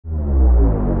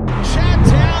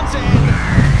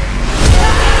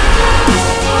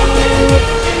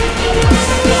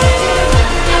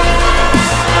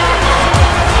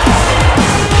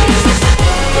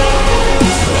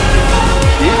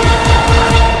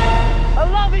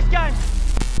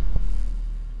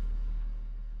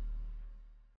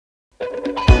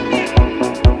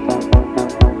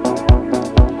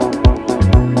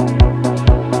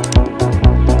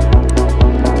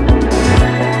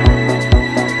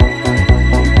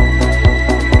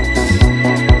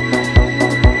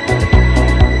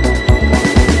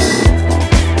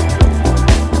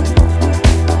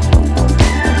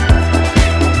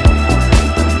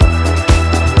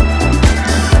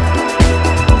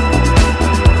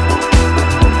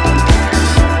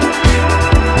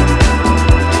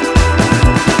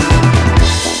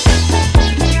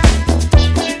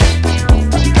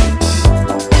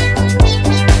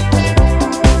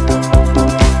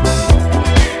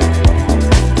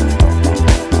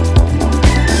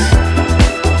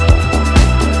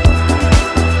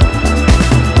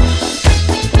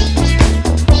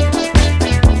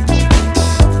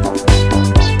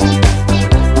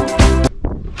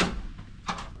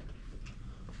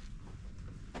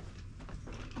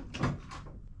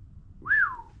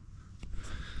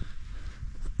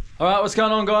Alright, what's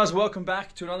going on, guys? Welcome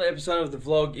back to another episode of the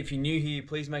vlog. If you're new here,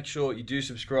 please make sure you do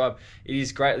subscribe. It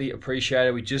is greatly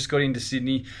appreciated. We just got into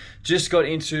Sydney, just got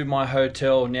into my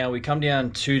hotel. Now, we come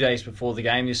down 2 days before the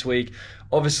game this week.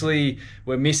 Obviously,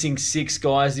 we're missing 6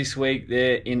 guys this week.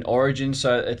 They're in Origin,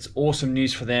 so it's awesome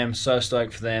news for them. So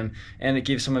stoked for them. And it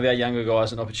gives some of our younger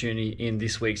guys an opportunity in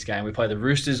this week's game. We play the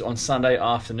Roosters on Sunday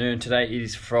afternoon. Today it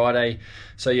is Friday.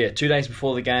 So yeah, 2 days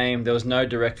before the game. There was no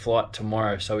direct flight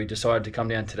tomorrow, so we decided to come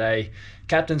down today.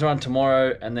 Captain's run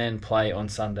tomorrow and then play on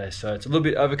Sunday. So it's a little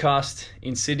bit overcast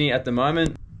in Sydney at the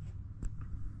moment.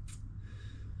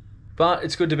 But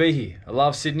it's good to be here. I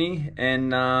love Sydney,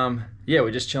 and yeah,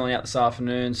 we're just chilling out this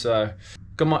afternoon. So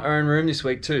got my own room this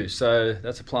week too, so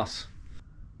that's a plus.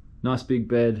 Nice big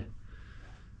bed,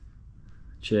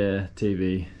 chair,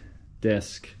 TV,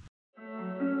 desk.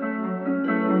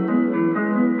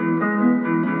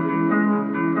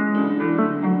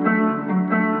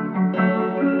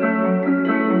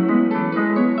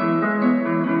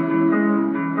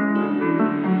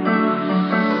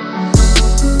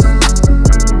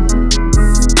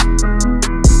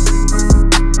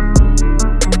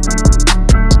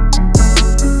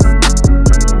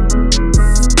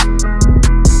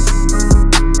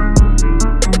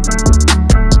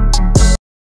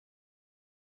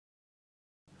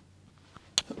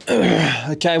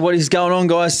 Okay, what is going on,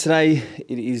 guys? Today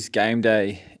it is game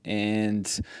day,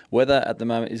 and weather at the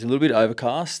moment is a little bit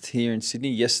overcast here in Sydney.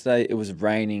 Yesterday it was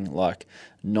raining like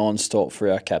non-stop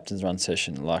for our captain's run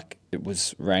session. Like, it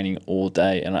was raining all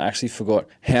day, and I actually forgot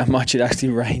how much it actually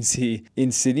rains here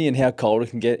in Sydney and how cold it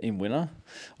can get in winter.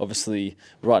 Obviously,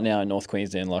 right now in North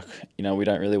Queensland, like, you know, we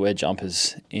don't really wear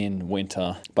jumpers in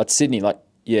winter, but Sydney, like,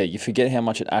 yeah, you forget how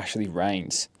much it actually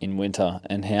rains in winter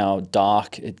and how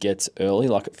dark it gets early.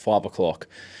 Like at 5 o'clock,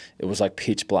 it was like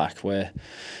pitch black. We're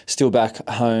still back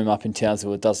home up in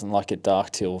Townsend. It doesn't like get dark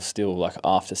till still like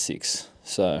after 6.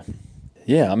 So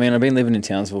yeah, I mean, I've been living in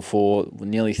Townsville for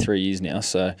nearly 3 years now,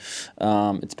 so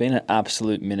it's been an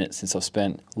absolute minute since I've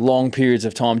spent long periods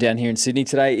of time down here in Sydney.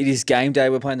 Today, it is game day.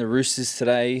 We're playing the Roosters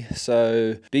today,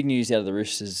 so big news out of the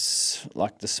Roosters,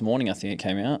 like this morning, I think it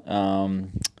came out.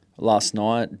 Last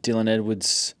night, Dylan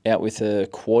Edwards out with a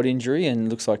quad injury, and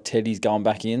looks like Teddy's going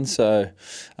back in. So,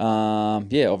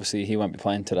 yeah, obviously he won't be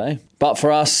playing today. But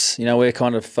for us, you know, we're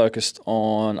kind of focused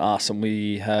on us, and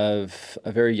we have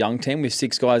a very young team with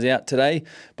 6 guys out today,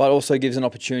 but also gives an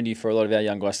opportunity for a lot of our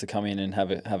young guys to come in and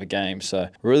have a game. So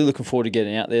we're really looking forward to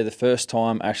getting out there. The first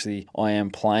time, actually, I am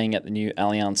playing at the new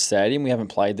Allianz Stadium. We haven't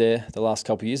played there the last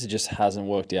couple of years. It just hasn't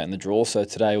worked out in the draw. So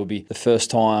today will be the first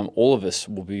time all of us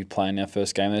will be playing our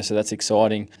first game there. So that's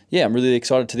exciting. Yeah, I'm really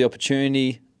excited to the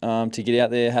opportunity to get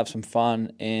out there, have some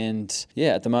fun. And yeah,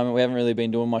 at the moment we haven't really been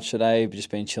doing much today. We've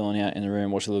just been chilling out in the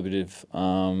room, watched a little bit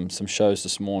of some shows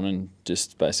this morning,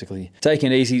 just basically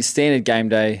taking it easy. Standard game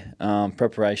day.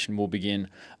 Preparation will begin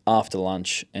after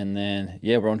lunch, and then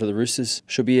yeah, we're on to the Roosters.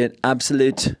 Should be an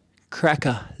absolute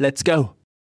cracker. Let's go.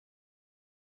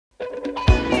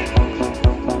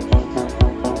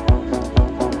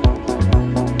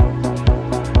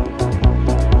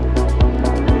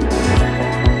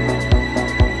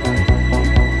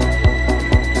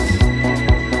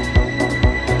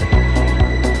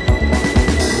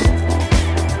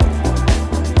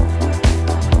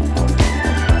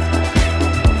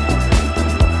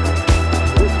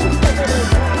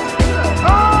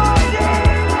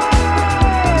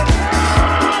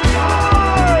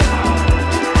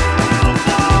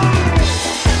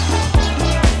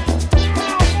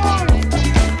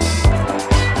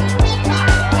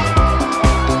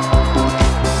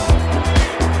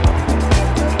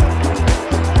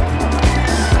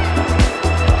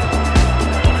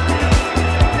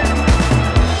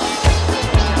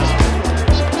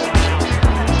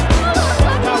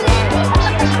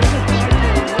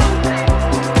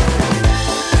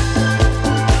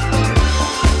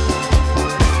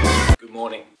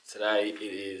 Today it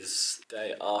is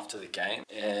day after the game,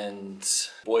 and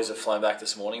boys have flown back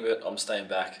this morning, but I'm staying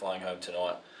back, flying home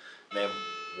tonight. Man,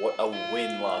 what a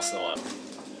win last night.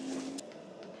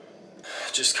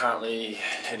 Just currently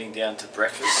heading down to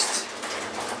breakfast.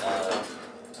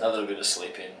 A little bit of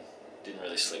sleep in. Didn't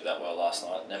really sleep that well last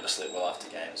night. Never sleep well after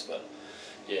games, but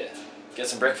yeah. Get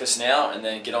some breakfast now and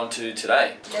then get on to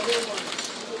today.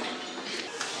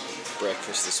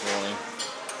 Breakfast this morning.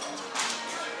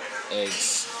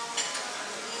 Eggs,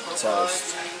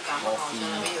 toast, coffee,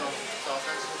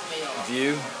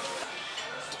 view.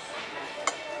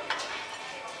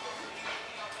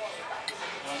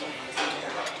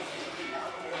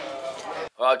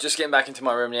 Well, just getting back into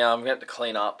my room now. I'm going to have to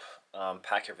clean up,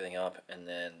 pack everything up, and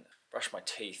then brush my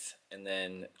teeth, and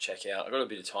then check out. I've got a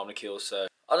bit of time to kill, so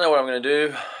I don't know what I'm going to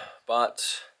do,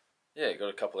 but yeah, got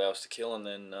a couple hours to kill, and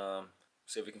then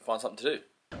see if we can find something to do.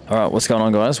 All right, what's going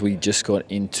on, guys? We just got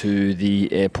into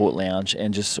the airport lounge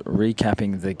and just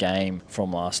recapping the game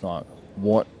from last night.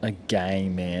 What a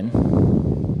game, man.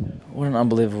 What an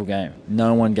unbelievable game.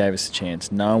 No one gave us a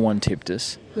chance. No one tipped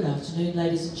us. Good afternoon,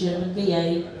 ladies and gentlemen.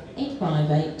 VA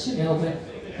 858 to Melbourne.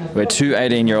 We're two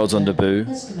 18-year-olds on debut,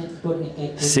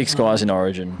 6 guys in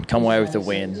Origin, come away with a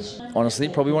win. Honestly,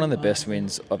 probably one of the best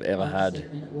wins I've ever had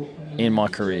in my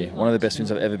career. One of the best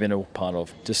wins I've ever been a part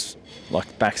of. Just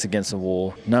like backs against the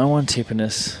wall. No one tipping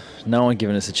us, no one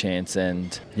giving us a chance,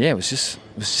 and yeah, it was just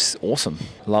awesome.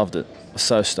 Loved it. I was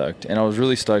so stoked, and I was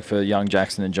really stoked for young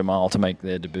Jackson and Jamal to make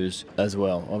their debuts as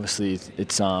well. Obviously,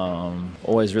 it's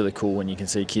always really cool when you can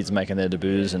see kids making their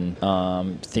debuts, and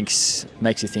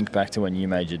makes you think back to when you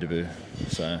made your debut.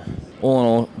 So all in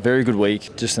all, very good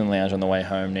week. Just in the lounge on the way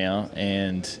home now,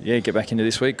 and yeah, get back into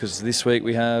this week, because this week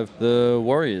we have the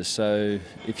Warriors. So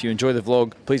if you enjoy the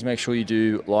vlog, please make sure you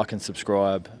do like and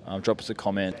subscribe. Drop us a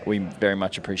comment. We very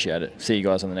much appreciate it. See you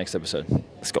guys on the next episode.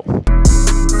 Let's go.